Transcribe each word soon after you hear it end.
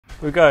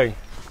we go.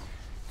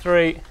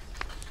 3,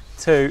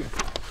 2.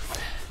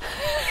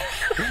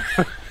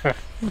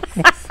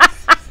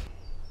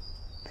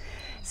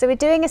 So we're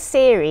doing a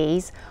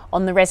series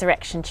on the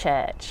Resurrection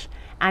Church,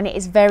 and it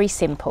is very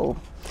simple.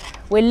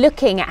 We're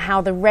looking at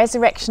how the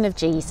resurrection of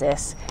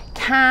Jesus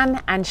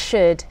can and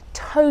should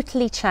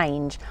totally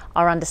change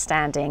our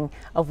understanding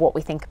of what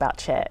we think about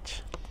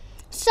church.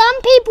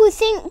 Some people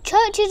think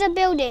church is a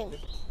building.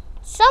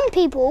 Some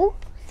people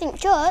think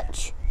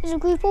church is a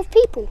group of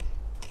people.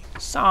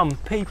 Some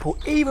people,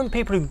 even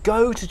people who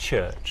go to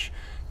church,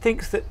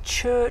 think that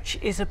church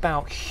is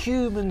about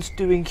humans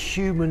doing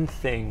human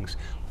things.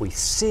 We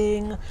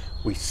sing,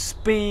 we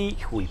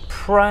speak, we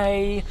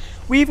pray,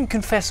 we even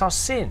confess our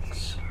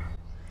sins.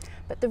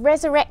 But the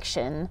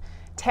resurrection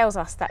tells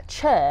us that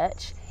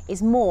church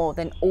is more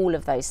than all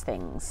of those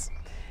things.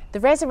 The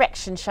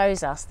resurrection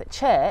shows us that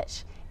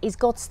church is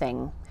God's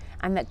thing,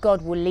 and that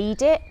God will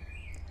lead it,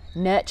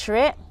 nurture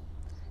it,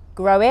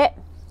 grow it,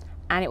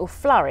 and it will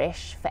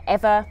flourish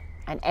forever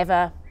and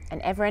ever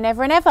and ever and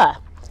ever and ever.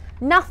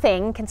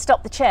 Nothing can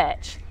stop the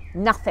church.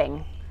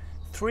 Nothing.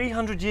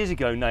 300 years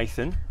ago,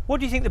 Nathan, what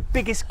do you think the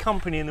biggest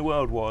company in the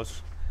world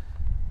was?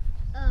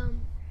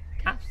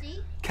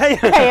 KFC?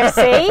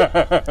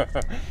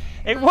 KFC?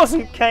 It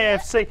wasn't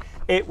KFC.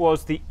 It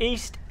was the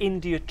East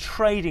India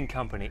Trading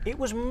Company. It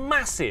was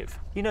massive.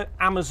 You know,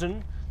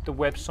 Amazon, the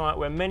website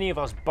where many of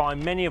us buy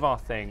many of our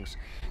things,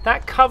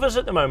 that covers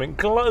at the moment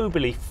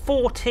globally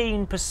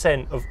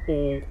 14% of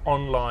all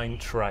online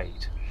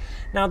trade.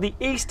 Now, the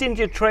East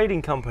India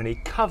Trading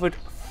Company covered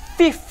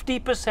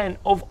 50%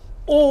 of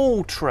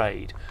all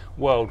trade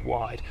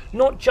worldwide,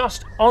 not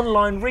just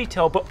online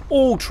retail, but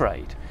all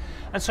trade.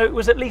 And so it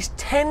was at least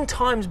 10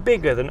 times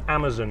bigger than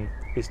Amazon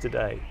is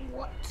today.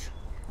 What?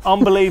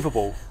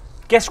 Unbelievable.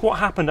 Guess what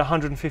happened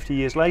 150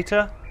 years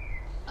later?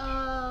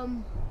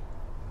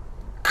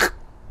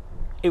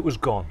 It was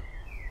gone.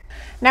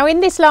 Now, in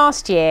this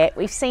last year,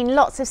 we've seen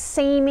lots of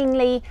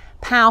seemingly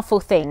powerful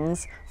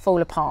things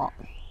fall apart.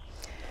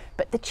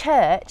 But the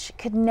church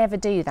could never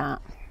do that,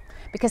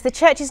 because the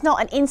church is not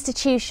an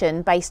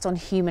institution based on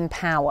human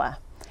power.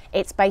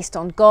 It's based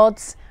on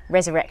God's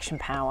resurrection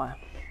power.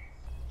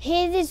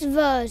 Hear this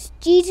verse.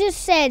 Jesus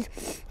said,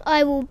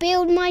 I will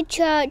build my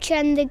church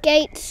and the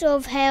gates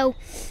of hell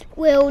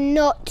will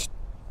not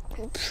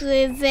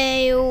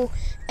prevail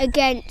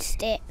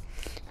against it.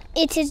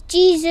 It is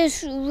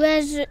Jesus'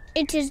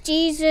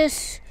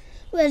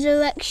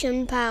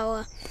 resurrection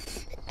power,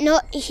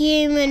 not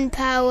human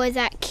power,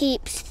 that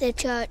keeps the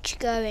church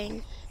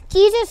going.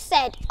 Jesus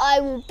said,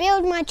 I will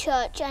build my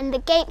church and the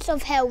gates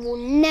of hell will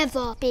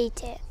never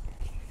beat it.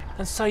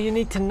 And so you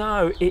need to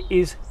know it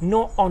is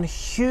not on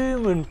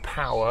human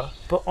power,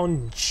 but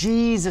on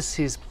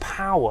Jesus's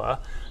power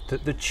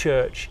that the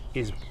church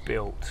is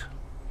built.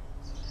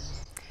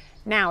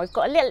 Now, we've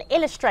got a little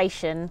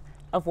illustration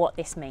of what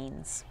this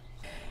means.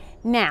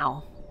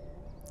 Now,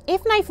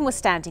 if Nathan was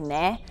standing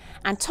there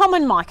and Tom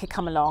and Mike had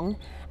come along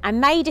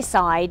and they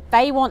decide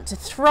they want to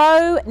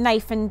throw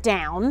Nathan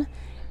down,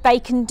 they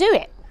can do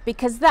it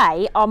because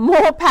they are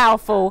more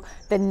powerful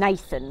than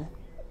Nathan.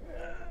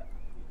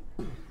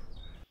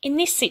 In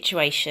this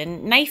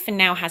situation, Nathan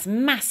now has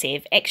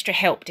massive extra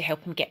help to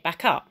help him get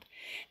back up.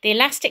 The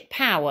elastic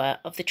power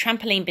of the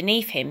trampoline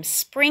beneath him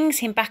springs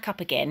him back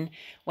up again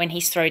when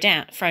he's thrown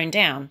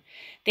down.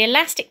 The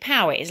elastic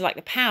power is like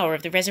the power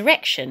of the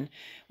resurrection.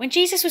 When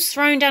Jesus was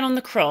thrown down on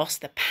the cross,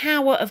 the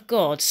power of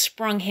God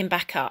sprung him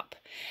back up.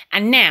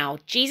 And now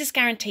Jesus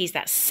guarantees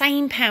that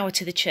same power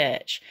to the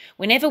church.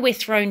 Whenever we're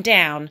thrown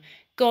down,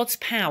 God's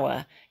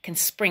power can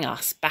spring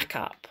us back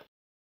up.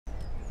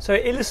 So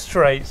it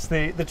illustrates,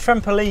 the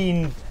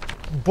trampoline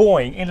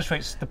buoying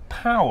illustrates the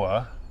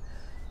power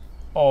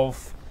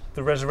of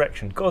the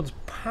resurrection. God's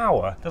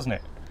power, doesn't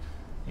it?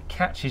 It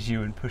catches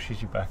you and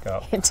pushes you back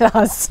up. It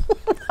does.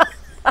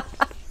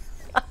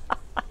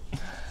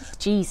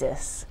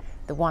 Jesus,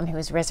 the one who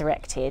is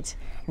resurrected,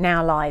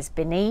 now lies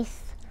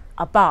beneath,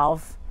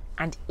 above,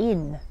 and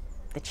in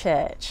the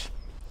church.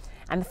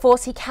 And the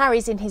force he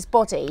carries in his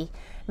body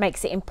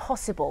makes it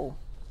possible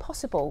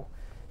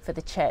for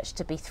the church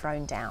to be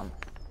thrown down.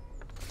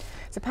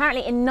 So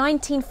apparently in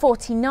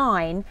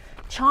 1949,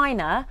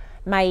 China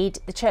made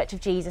the Church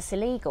of Jesus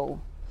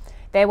illegal.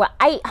 There were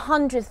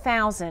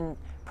 800,000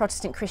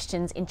 Protestant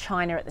Christians in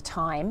China at the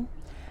time,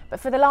 but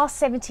for the last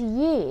 70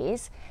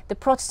 years, the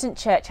Protestant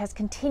church has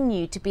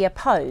continued to be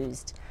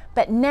opposed.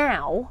 But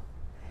now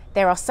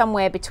there are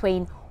somewhere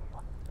between,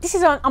 this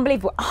is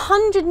unbelievable,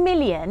 100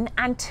 million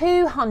and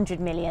 200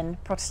 million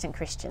Protestant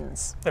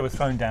Christians. They were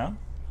thrown down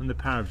and the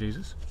power of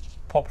Jesus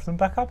popped them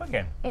back up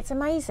again. It's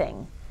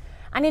amazing.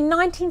 And in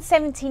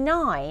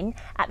 1979,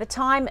 at the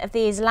time of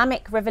the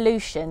Islamic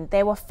Revolution,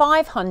 there were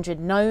 500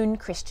 known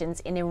Christians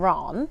in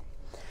Iran.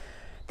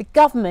 The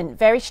government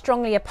very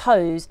strongly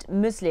opposed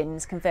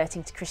Muslims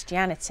converting to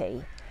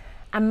Christianity.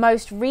 And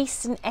most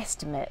recent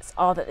estimates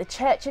are that the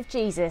Church of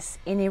Jesus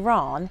in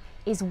Iran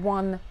is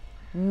 1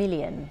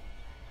 million.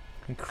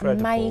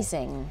 Incredible.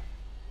 Amazing.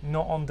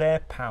 Not on their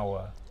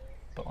power,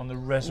 but on the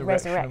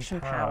resurrection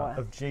power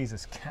of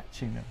Jesus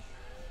catching them.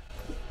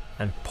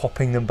 and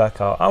popping them back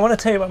up. I want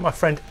to tell you about my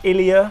friend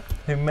Ilya,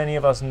 who many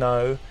of us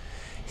know.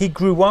 He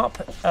grew up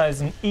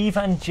as in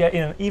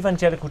an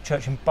evangelical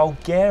church in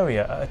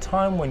Bulgaria at a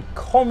time when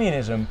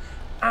communism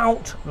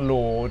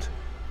outlawed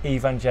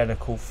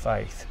evangelical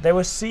faith. They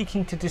were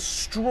seeking to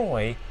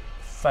destroy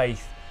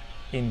faith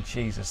in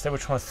Jesus. They were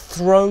trying to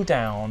throw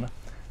down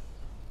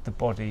the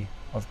body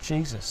of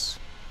Jesus.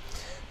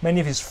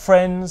 Many of his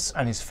friends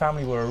and his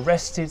family were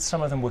arrested.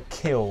 Some of them were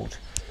killed.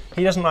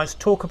 He doesn't like to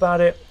talk about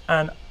it,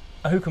 and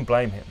who can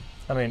blame him?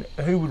 I mean,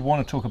 who would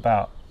want to talk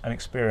about an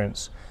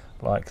experience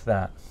like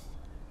that?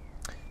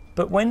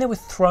 But when they were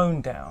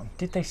thrown down,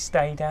 did they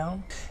stay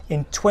down?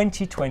 In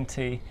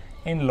 2020,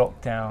 in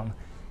lockdown,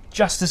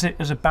 just as it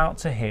was about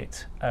to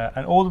hit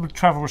and all the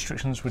travel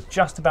restrictions were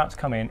just about to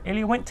come in,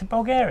 Ilya went to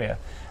Bulgaria,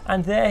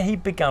 and there he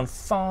began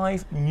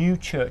 5 new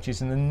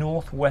churches in the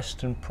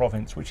northwestern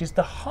province, which is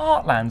the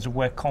heartlands of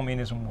where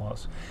communism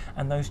was.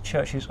 And those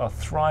churches are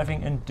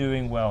thriving and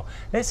doing well.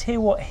 Let's hear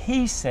what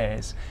he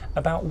says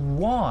about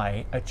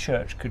why a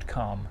church could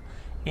come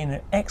in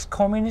an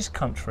ex-communist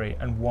country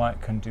and why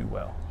it can do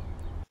well.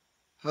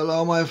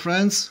 Hello, my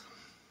friends.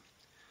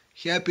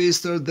 Happy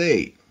Easter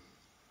Day.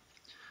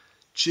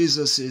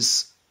 Jesus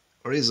is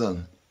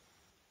risen.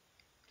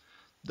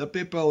 The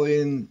people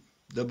in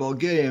the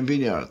Bulgarian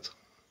vineyard,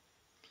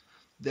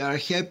 they are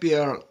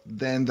happier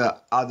than the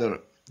other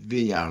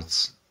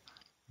vineyards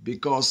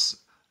because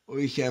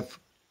we have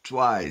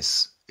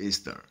twice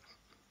Easter.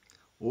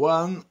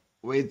 One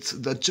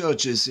with the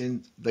churches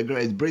in the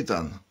Great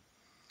Britain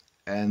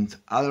and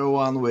other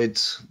one with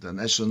the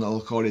national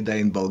holiday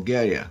in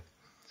Bulgaria.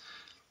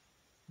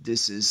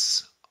 This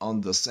is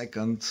on the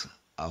 2nd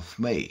of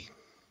May.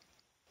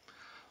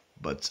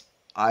 But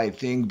I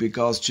think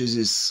because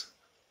Jesus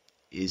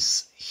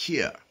is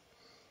here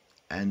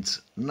and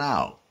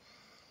now,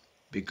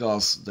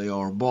 because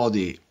your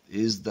body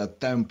is the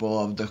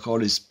temple of the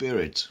Holy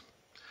Spirit,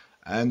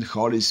 and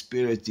Holy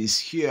Spirit is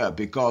here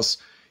because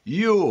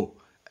you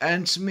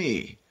and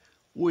me,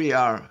 we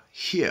are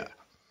here.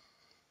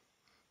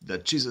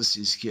 That Jesus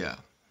is here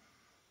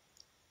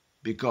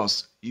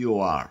because you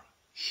are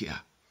here.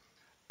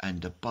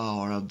 And the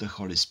power of the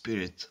Holy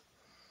Spirit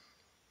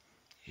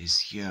is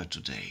here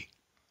today.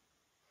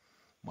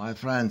 My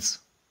friends,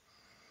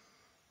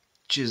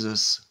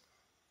 Jesus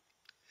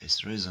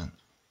is risen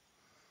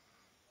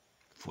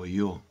for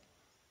you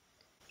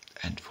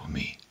and for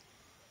me.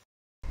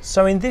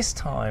 So in this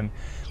time,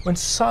 when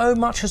so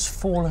much has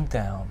fallen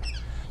down,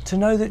 to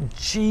know that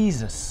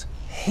Jesus,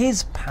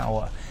 his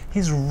power,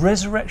 his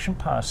resurrection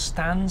power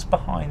stands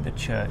behind the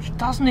church,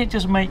 doesn't it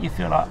just make you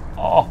feel like,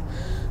 oh,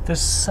 the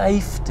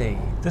safety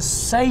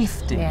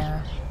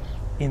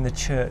in the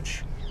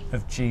church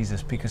of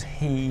Jesus, because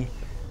he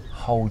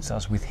holds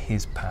us with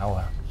his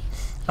power.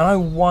 And I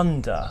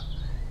wonder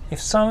if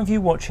some of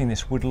you watching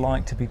this would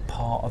like to be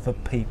part of a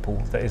people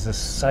that is as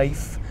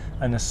safe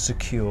and as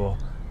secure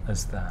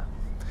as that.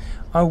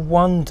 I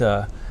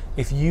wonder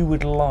if you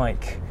would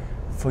like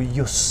for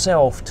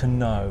yourself to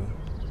know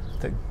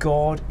that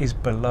God is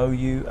below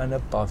you and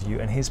above you,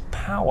 and his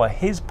power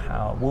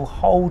will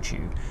hold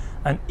you.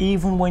 And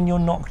even when you're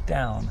knocked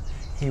down,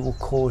 he will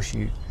cause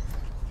you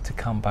to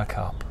come back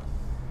up.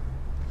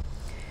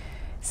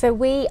 So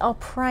we are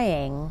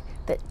praying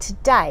that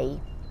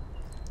today,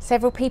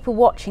 several people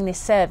watching this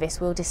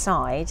service will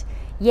decide,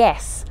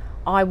 yes,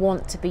 I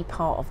want to be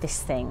part of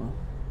this thing.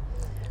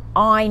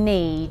 I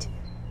need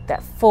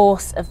that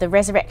force of the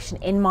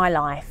resurrection in my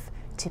life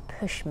to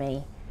push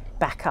me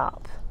back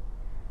up.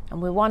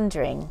 And we're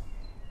wondering,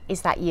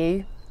 is that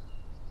you?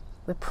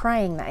 We're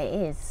praying that it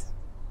is.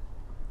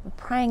 We're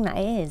praying that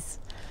it is.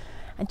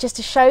 And just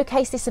to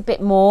showcase this a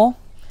bit more,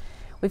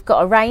 we've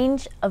got a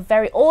range of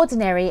very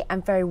ordinary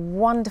and very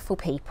wonderful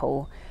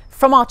people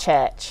from our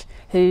church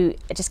who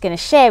are just going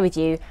to share with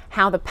you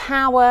how the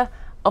power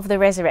of the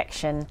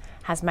resurrection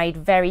has made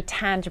very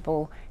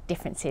tangible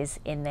differences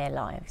in their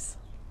lives.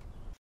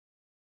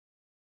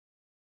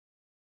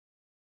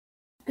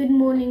 Good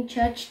morning,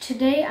 church.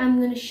 Today I'm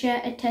going to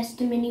share a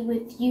testimony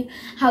with you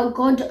how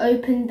God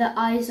opened the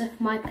eyes of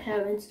my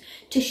parents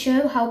to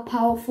show how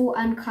powerful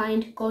and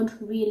kind God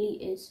really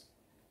is.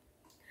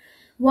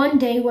 One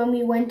day when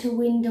we went to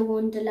Winter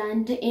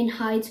Wonderland in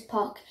Hyde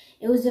Park,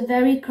 it was a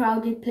very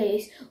crowded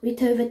place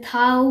with over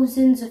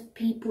thousands of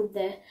people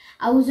there.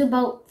 I was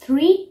about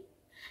 3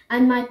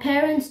 and my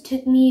parents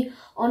took me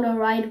on a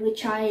ride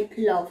which I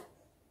love.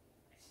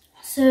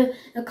 So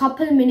a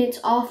couple minutes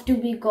after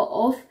we got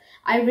off,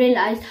 I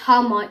realized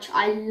how much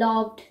I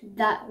loved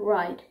that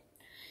ride.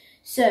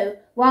 So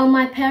while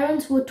my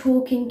parents were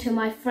talking to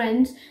my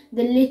friends,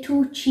 the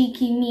little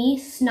cheeky me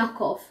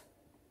snuck off.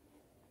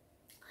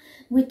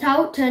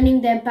 Without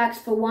turning their backs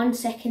for 1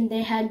 second,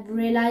 they had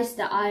realized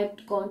that I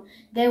had gone.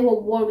 They were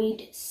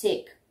worried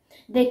sick.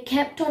 They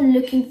kept on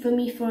looking for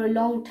me for a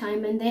long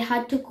time, and they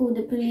had to call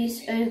the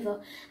police over,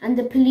 and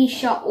the police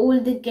shut all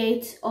the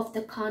gates of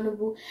the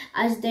carnival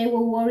as they were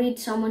worried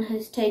someone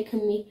has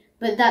taken me,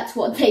 but that's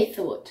what they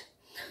thought.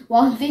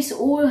 While this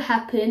all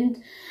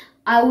happened,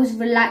 I was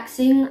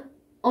relaxing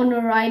on a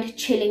ride,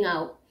 chilling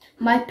out.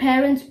 My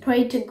parents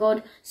prayed to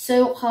God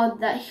so hard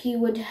that he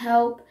would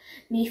help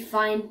me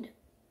find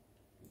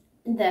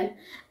them.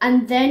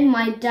 And then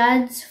my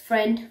dad's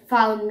friend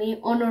found me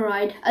on a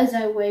ride as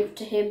I waved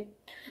to him.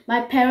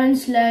 My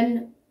parents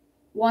learned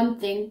one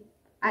thing,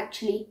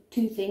 actually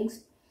 2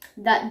 things,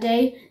 that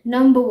day.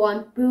 Number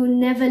 1, we will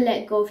never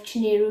let go of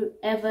Chineru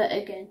ever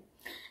again.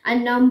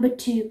 And number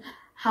 2,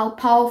 how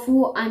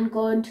powerful and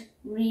God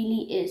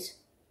really is.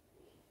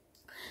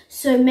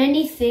 So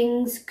many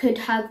things could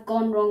have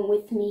gone wrong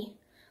with me.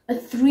 A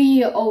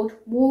 3-year-old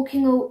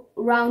walking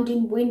around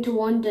in Winter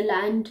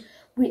Wonderland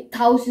with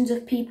thousands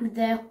of people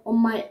there on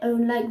my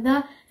own like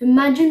that.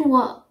 Imagine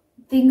what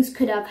things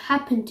could have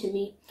happened to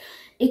me.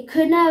 It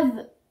could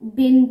have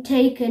been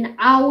taken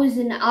hours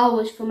and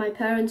hours for my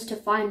parents to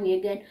find me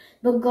again.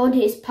 But God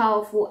is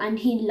powerful and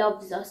he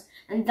loves us.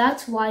 And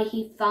that's why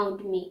he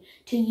found me,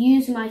 to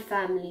use my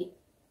family.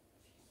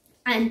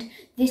 And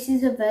this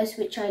is a verse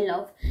which I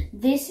love.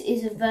 This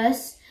is a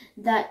verse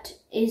that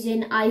is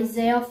in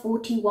Isaiah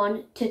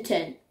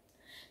 41:10.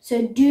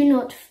 So do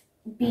not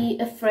be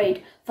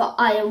afraid, for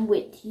I am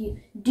with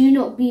you. Do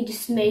not be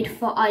dismayed,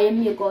 for I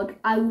am your God.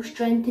 I will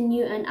strengthen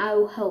you and I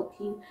will help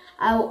you.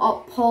 I will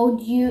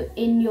uphold you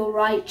in your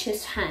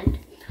righteous hand.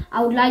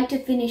 I would like to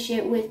finish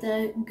it with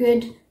a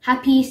good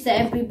Happy Easter,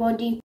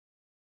 everybody.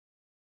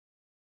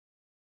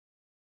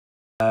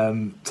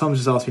 Tom's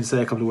just asked me to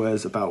say a couple of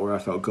words about where I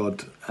felt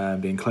God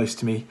being close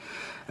to me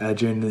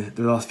during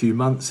the last few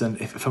months, and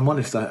if I'm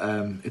honest,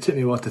 it took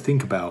me a while to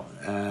think about,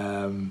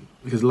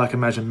 because like I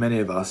imagine many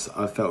of us,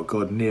 I felt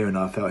God near and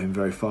I felt him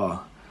very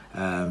far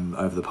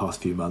over the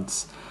past few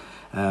months.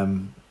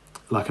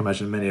 Like I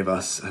imagine many of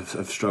us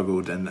have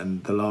struggled,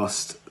 and the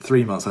last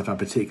 3 months I found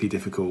particularly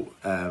difficult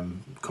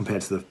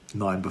compared to the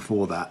 9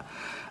 before that.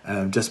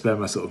 Just where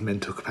my sort of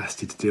mental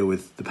capacity to deal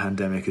with the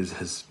pandemic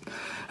has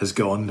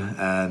gone,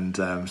 and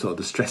sort of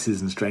the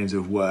stresses and strains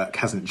of work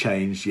hasn't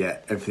changed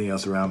yet. Everything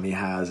else around me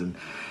has, and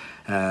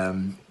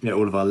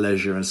all of our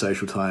leisure and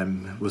social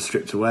time was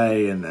stripped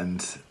away,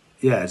 and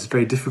yeah, it's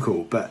very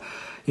difficult. But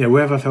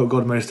where have I felt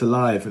God most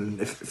alive?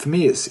 And for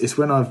me, it's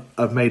when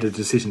I've made a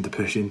decision to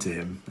push into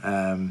him.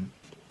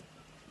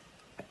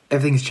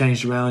 Everything's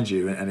changed around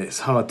you, and it's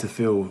hard to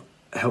feel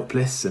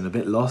helpless and a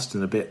bit lost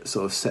and a bit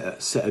sort of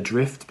set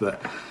adrift, but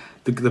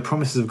the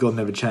promises of God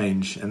never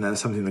change, and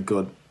that's something that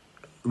God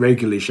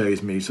regularly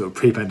shows me, sort of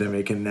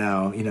pre-pandemic and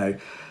now.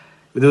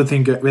 With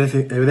everything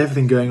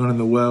going on in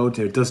the world,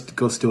 does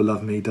God still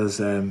love me? Does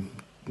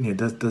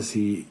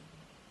he?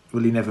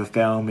 Will he never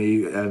fail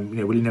me?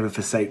 Will he never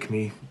forsake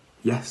me?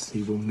 Yes,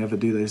 he will never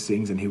do those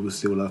things, and he will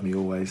still love me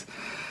always.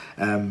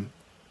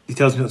 He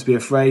tells me not to be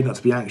afraid, not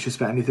to be anxious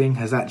about anything.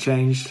 Has that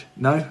changed?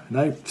 No.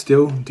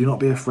 Still, do not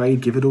be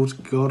afraid. Give it all to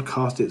God.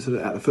 Cast it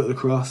at the foot of the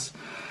cross.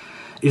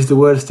 Is the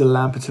word still a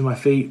lamp unto my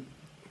feet?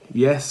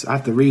 Yes, I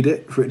have to read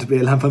it for it to be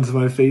a lamp unto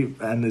my feet,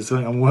 and it's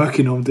something I'm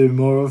working on doing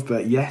more of,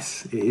 but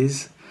yes, it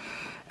is.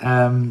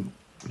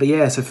 But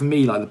yeah, so for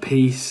me, like the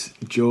peace,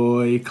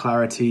 joy,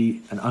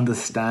 clarity, and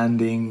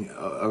understanding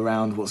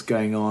around what's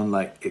going on,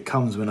 like it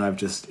comes when I've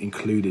just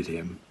included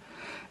him.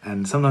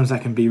 And sometimes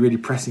that can be really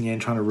pressing in,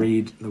 trying to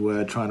read the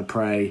word, trying to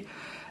pray.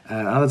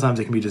 Other times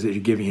it can be just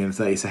literally giving him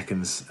 30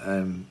 seconds,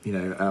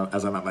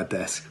 as I'm at my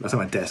desk. That's at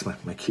my desk,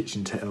 my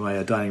kitchen,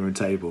 my dining room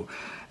table,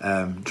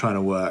 trying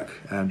to work.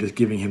 Just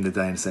giving him the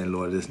day and saying,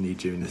 Lord, I just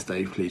need you in this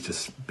day. Please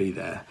just be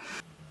there.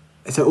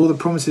 So all the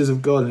promises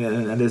of God,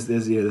 and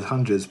there's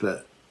hundreds,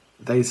 but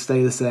they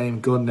stay the same.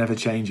 God never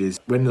changes.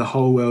 When the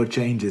whole world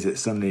changes,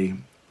 it's suddenly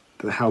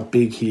how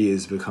big he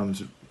is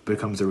becomes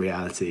a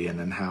reality, and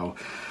then how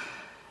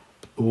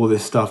all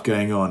this stuff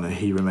going on, and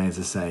he remains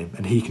the same,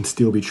 and he can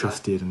still be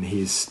trusted, and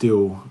he is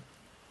still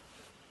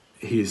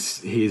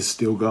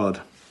God.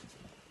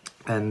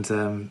 And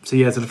so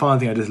the final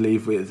thing I just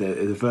leave with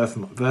is a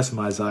verse from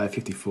Isaiah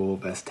 54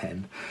 verse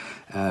 10.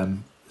 It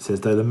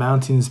says, though the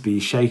mountains be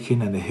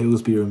shaken and the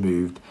hills be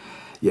removed,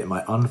 yet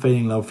my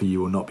unfailing love for you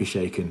will not be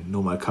shaken,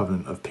 nor my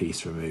covenant of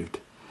peace removed.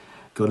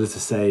 God is the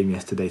same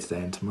yesterday,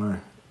 today and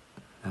tomorrow,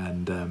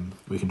 and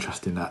we can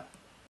trust in that.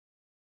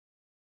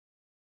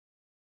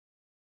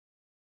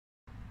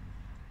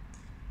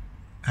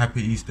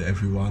 Happy Easter,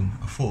 everyone.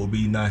 I thought it would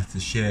be nice to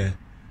share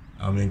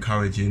an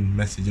encouraging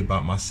message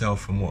about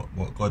myself and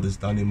what God has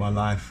done in my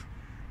life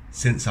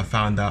since I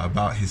found out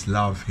about his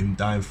love, him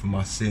dying for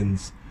my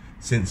sins,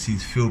 since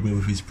he's filled me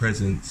with his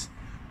presence.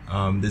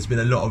 There's been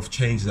a lot of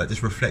changes,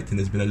 just reflecting,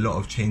 there's been a lot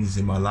of changes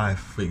in my life.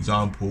 For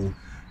example,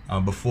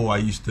 before I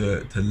used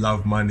to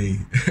love money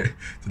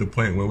to the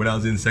point where when I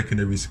was in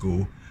secondary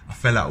school, I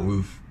fell out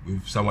with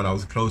someone I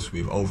was close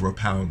with over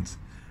 £1.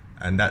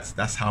 And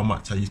that's how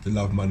much I used to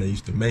love money. I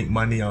used to make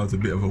money. I was a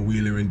bit of a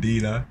wheeler and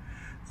dealer.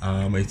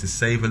 I used to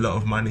save a lot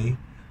of money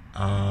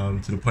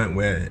to the point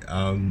where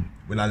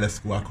when I left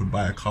school, I could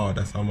buy a car.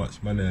 That's how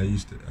much money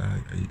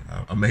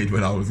I made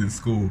when I was in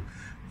school.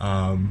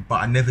 But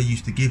I never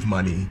used to give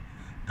money.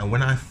 And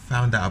when I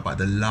found out about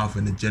the love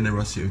and the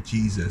generosity of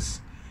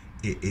Jesus,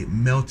 it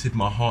melted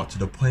my heart to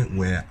the point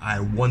where I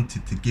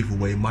wanted to give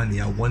away money.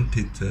 I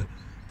wanted to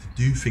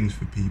do things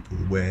for people,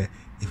 where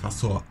if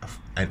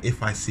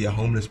I see a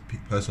homeless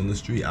person on the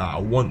street, I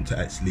want to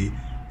actually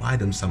buy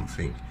them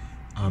something.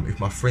 If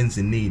my friend's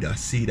in need, I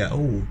see that,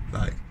 oh,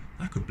 like,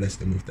 I could bless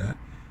them with that.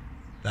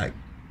 Like,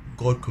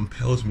 God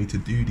compels me to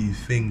do these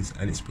things,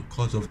 and it's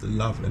because of the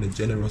love and the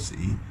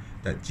generosity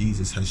that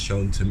Jesus has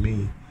shown to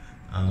me,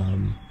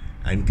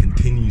 and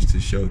continues to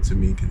show to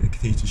me,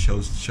 continues to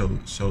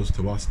shows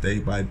to us day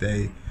by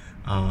day.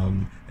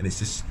 And it's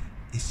just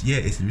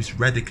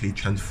radically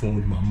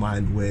transformed my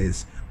mind.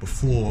 Whereas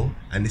before,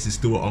 and this is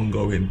still an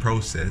ongoing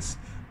process,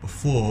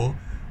 before,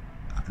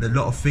 a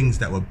lot of things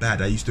that were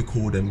bad, I used to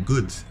call them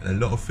good,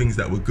 and a lot of things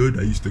that were good,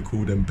 I used to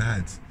call them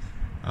bad.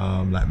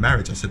 Like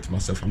marriage, I said to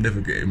myself, I'm never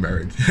getting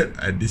married,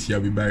 and this year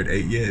I'll be married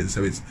 8 years.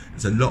 So it's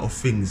a lot of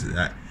things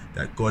that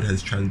God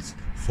has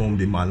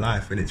transformed in my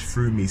life, and it's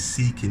through me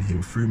seeking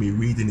Him, through me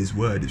reading His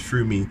Word, it's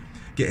through me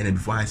getting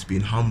advice,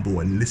 being humble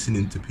and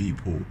listening to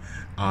people,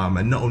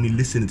 and not only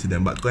listening to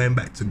them, but going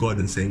back to God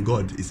and saying,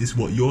 God, is this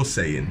what you're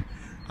saying?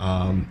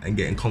 And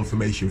getting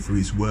confirmation through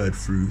His Word,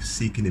 through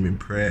seeking Him in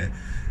prayer,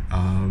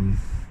 and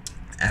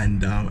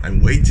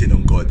waiting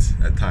on God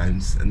at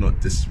times, and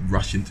not just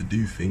rushing to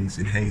do things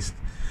in haste.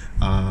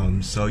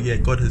 So yeah,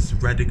 God has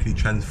radically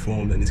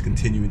transformed and is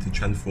continuing to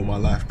transform my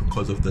life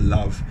because of the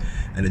love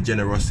and the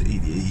generosity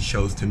that He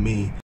shows to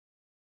me.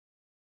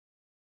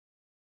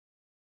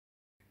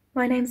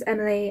 My name's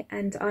Emily,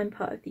 and I'm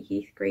part of the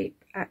youth group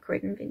at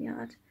Croydon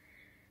Vineyard.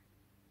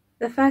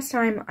 The first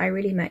time I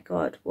really met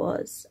God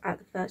was at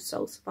the first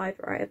Soul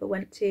Survivor I ever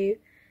went to,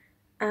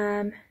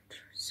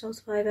 Soul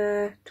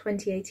Survivor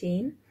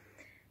 2018,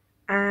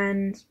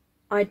 and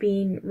I'd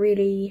been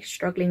really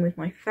struggling with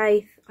my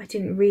faith. I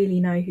didn't really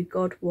know who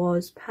God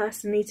was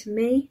personally to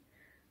me.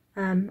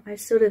 I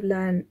sort of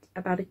learned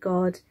about a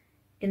God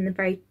in the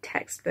very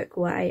textbook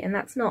way, and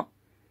that's not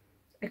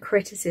a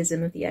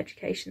criticism of the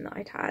education that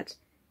I'd had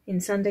in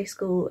Sunday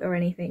school or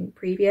anything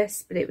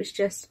previous, but it was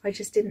just, I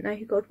just didn't know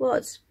who God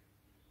was.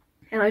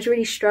 And I was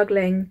really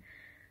struggling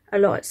a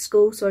lot at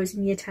school, so I was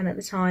in year 10 at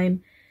the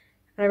time,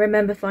 and I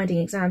remember finding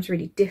exams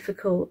really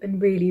difficult and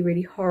really,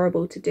 really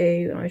horrible to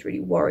do, and I was really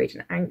worried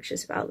and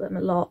anxious about them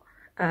a lot,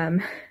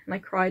 and I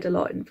cried a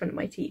lot in front of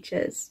my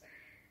teachers,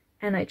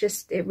 and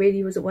it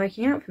really wasn't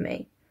working out for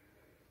me.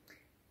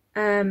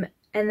 And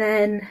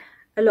then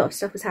a lot of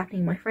stuff was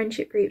happening in my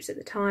friendship groups at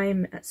the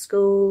time at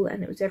school,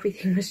 and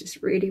everything was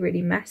just really,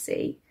 really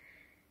messy.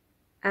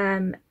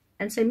 And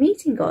so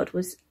meeting God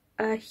was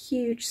a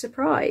huge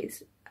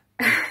surprise.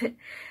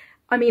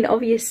 I mean,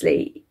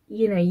 obviously,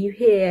 you know, you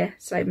hear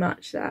so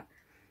much that,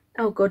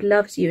 oh, God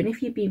loves you. And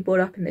if you've been brought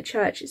up in the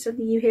church, it's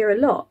something you hear a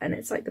lot, and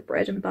it's like the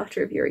bread and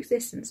butter of your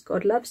existence.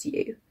 God loves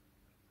you.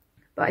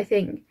 But I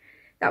think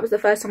that was the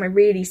first time I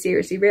really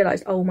seriously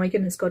realised, oh my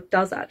goodness, God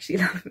does actually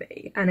love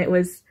me. And it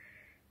was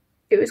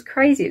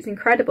crazy, it was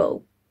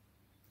incredible.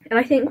 And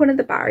I think one of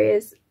the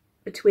barriers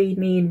between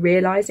me and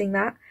realising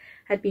that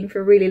had been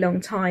for a really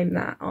long time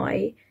that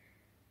I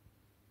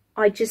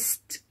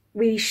just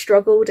really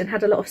struggled and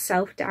had a lot of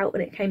self-doubt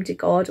when it came to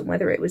God, and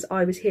whether it was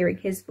I was hearing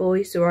His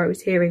voice, or I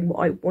was hearing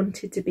what I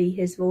wanted to be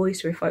His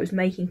voice, or if I was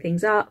making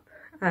things up.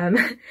 I'm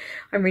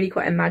really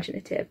quite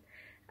imaginative,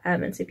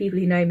 and so people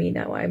who know me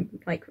know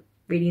I'm like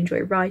really enjoy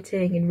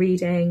writing and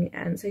reading,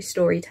 and so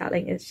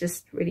storytelling is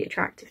just really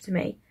attractive to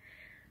me.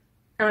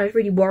 And I was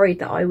really worried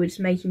that I was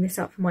making this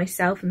up for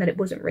myself and that it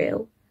wasn't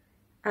real.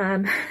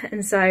 And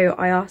so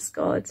I asked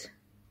God,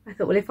 I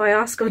thought, well, if I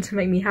ask God to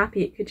make me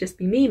happy, it could just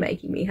be me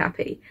making me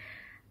happy.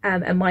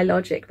 And my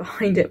logic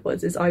behind it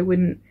was I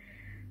wouldn't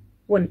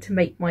want to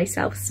make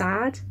myself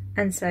sad.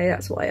 And so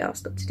that's what I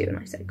asked God to do. And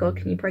I said, God,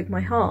 can you break my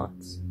heart?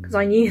 Because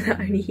I knew that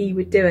only He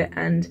would do it.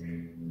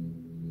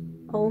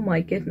 And oh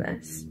my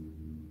goodness,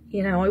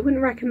 you know, I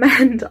wouldn't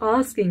recommend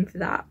asking for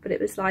that. But it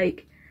was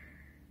like,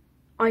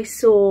 I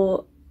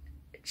saw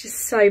just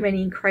so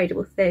many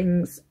incredible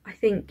things. I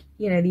think,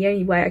 you know, the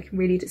only way I can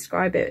really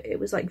describe it, it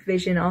was like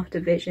vision after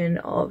vision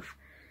of,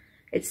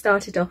 it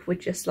started off with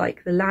just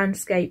like the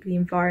landscape, the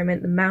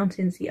environment, the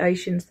mountains, the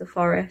oceans, the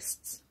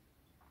forests.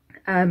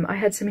 I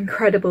had some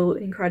incredible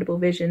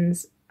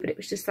visions, but it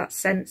was just that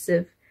sense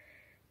of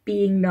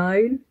being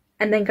known.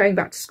 And then going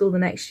back to school the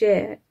next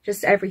year,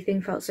 just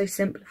everything felt so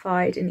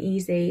simplified and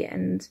easy,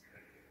 and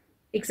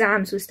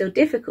exams were still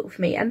difficult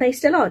for me, and they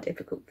still are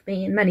difficult for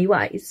me in many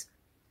ways.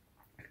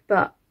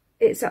 But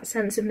it's that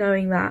sense of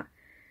knowing that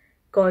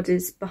God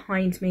is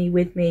behind me,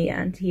 with me,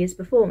 and He is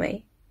before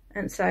me.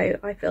 And so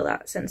I feel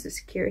that sense of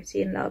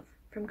security and love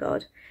from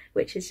God,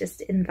 which is just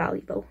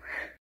invaluable.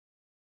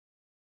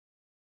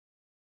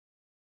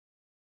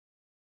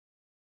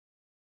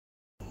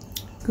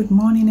 Good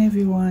morning,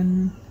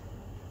 everyone.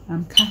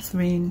 I'm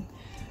Catherine.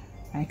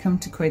 I come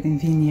to Croydon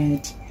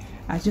Vineyard.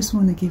 I just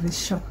want to give a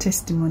short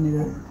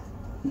testimony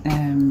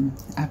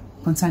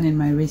concerning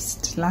my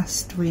wrist.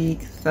 Last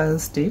week,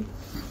 Thursday,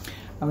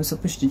 I was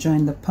supposed to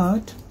join the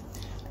pod,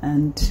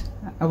 and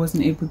I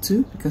wasn't able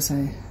to because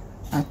I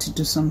had to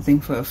do something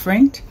for a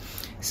friend.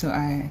 So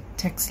I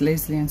texted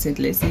Leslie and said,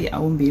 Leslie, I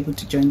won't be able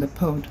to join the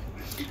pod.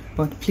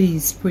 but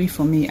please pray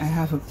for me. I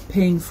have a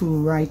painful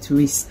right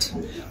wrist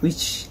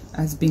which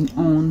has been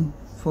on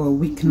for a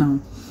week now.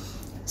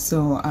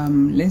 So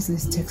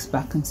Leslie's text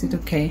back and said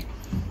okay,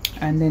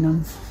 and then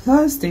on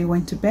Thursday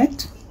went to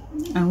bed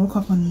and woke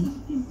up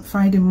on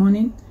Friday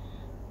morning.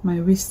 My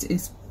wrist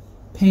is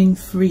pain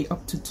free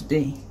up to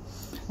today.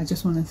 I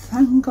just want to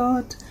thank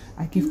God.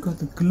 I give God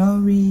the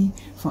glory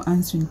for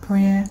answering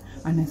prayer,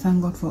 and I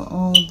thank God for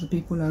all the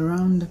people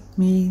around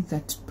me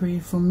that pray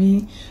for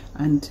me.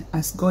 And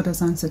as God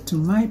has answered to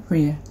my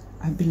prayer,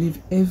 I believe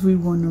every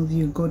one of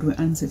you, God will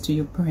answer to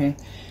your prayer.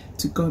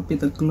 To God be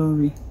the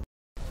glory.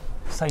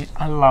 So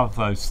I love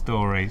those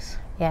stories.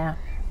 Yeah.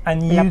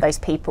 And I love those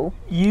people.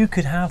 You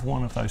could have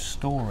one of those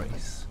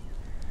stories.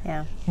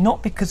 Yeah.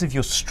 Not because of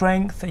your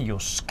strength or your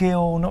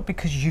skill, not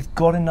because you've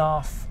got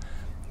enough.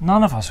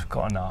 None of us have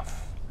got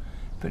enough.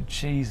 But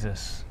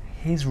Jesus,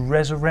 his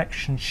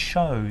resurrection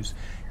shows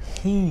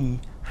he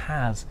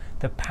has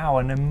the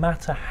power, no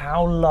matter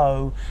how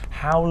low,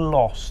 how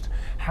lost,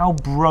 how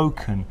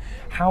broken,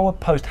 how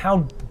opposed,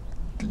 how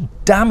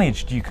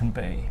damaged you can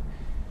be.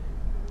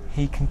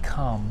 He can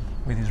come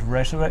with his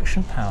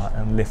resurrection power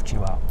and lift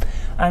you up.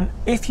 And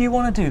if you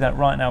want to do that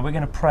right now, we're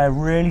going to pray a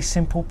really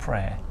simple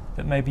prayer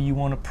that maybe you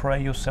want to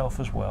pray yourself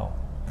as well.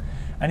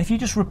 And if you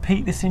just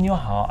repeat this in your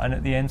heart and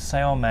at the end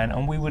say amen,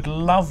 and we would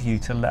love you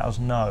to let us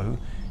know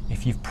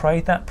if you've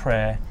prayed that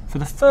prayer for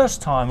the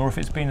first time or if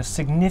it's been a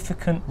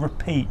significant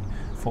repeat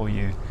for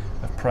you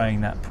of praying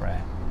that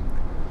prayer.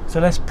 So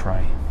let's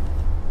pray.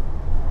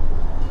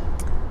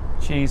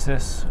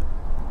 Jesus,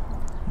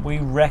 we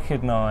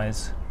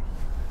recognize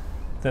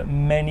that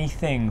many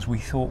things we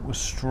thought were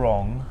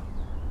strong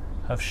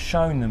have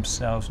shown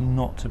themselves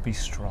not to be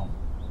strong.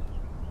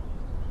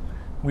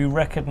 We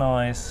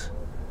recognize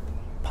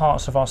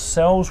parts of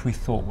ourselves we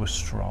thought were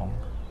strong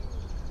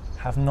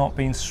have not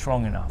been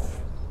strong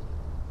enough.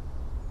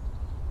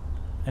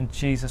 And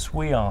Jesus,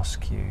 we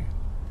ask you,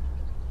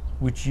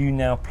 would you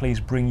now please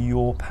bring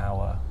your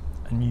power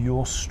and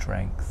your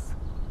strength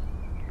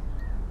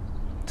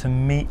to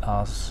meet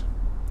us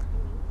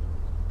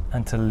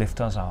and to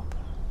lift us up.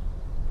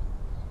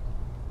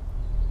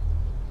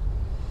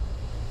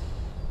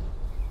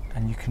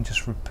 And you can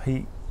just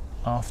repeat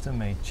after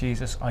me,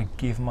 Jesus, I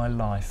give my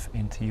life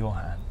into your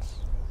hands.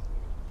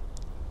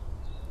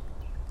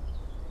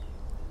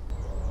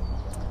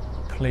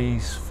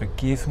 Please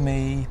forgive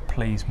me,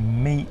 please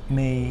meet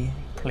me,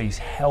 please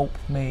help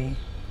me.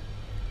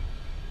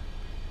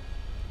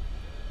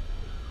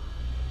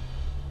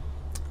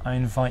 I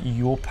invite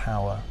your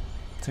power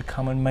to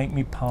come and make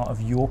me part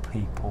of your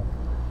people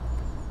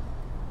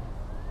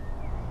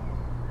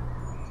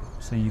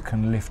so you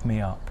can lift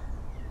me up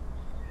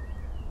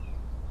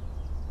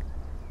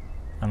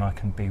and I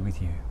can be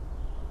with you.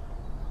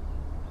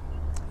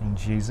 In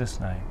Jesus'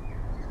 name,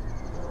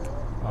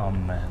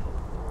 amen.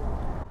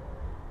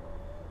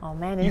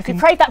 Amen. And if you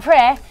prayed that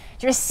prayer,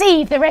 to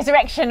receive the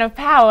resurrection of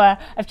power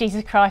of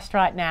Jesus Christ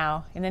right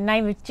now. In the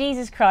name of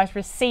Jesus Christ,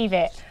 receive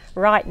it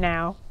right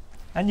now.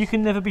 And you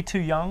can never be too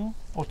young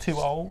or too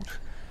old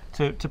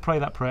to pray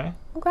that prayer.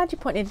 I'm glad you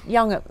pointed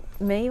young at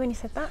me when you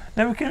said that.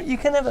 No, you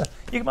can never.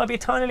 You might be a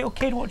tiny little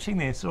kid watching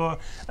this, or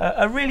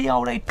a really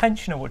old age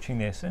pensioner watching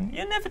this, and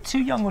you're never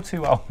too young or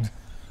too old.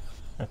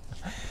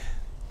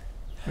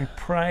 We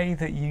pray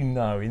that you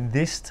know in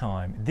this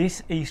time,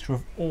 this Easter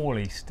of all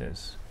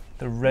Easters,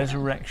 the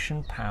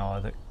resurrection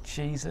power that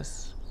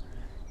Jesus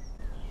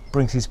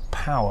brings his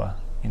power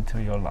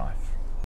into your life.